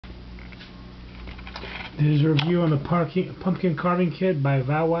This is a review on the pumpkin carving kit by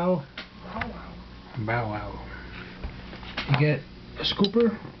Bow Wow. Bow Wow. You get a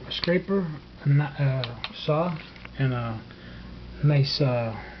scooper, a scraper, a saw, and a nice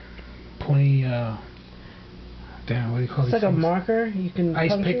pointy, damn, what do you call these It's like things? a marker. You can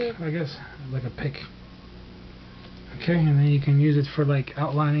ice pick, I guess, like a pick. Okay, and then you can use it for like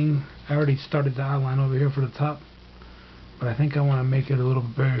outlining. I already started the outline over here for the top, but I think I want to make it a little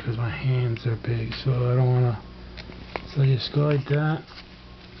bigger because my hands are big, so I don't want to. So just go like that.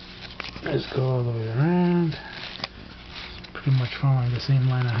 Let's go all the way around. Pretty much following the same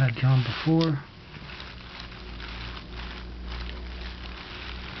line I had drawn before.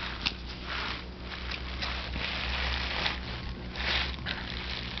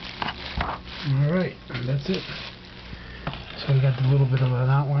 Alright, and that's it. So we got a little bit of an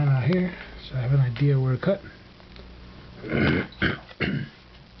outline out here, so I have an idea where to cut. Now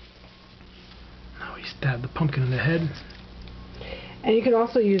we stab the pumpkin in the head. And you can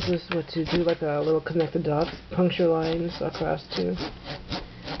also use this to do like a little connected dots, puncture lines across too.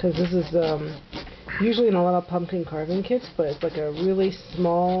 Because this is usually in a lot of pumpkin carving kits, but it's like a really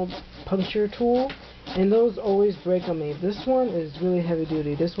small puncture tool, and those always break on me. This one is really heavy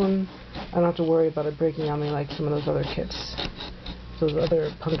duty. This one, I don't have to worry about it breaking on me like some of those other kits, those other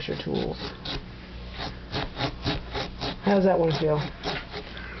puncture tools. How does that one feel?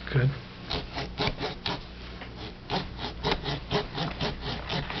 Good.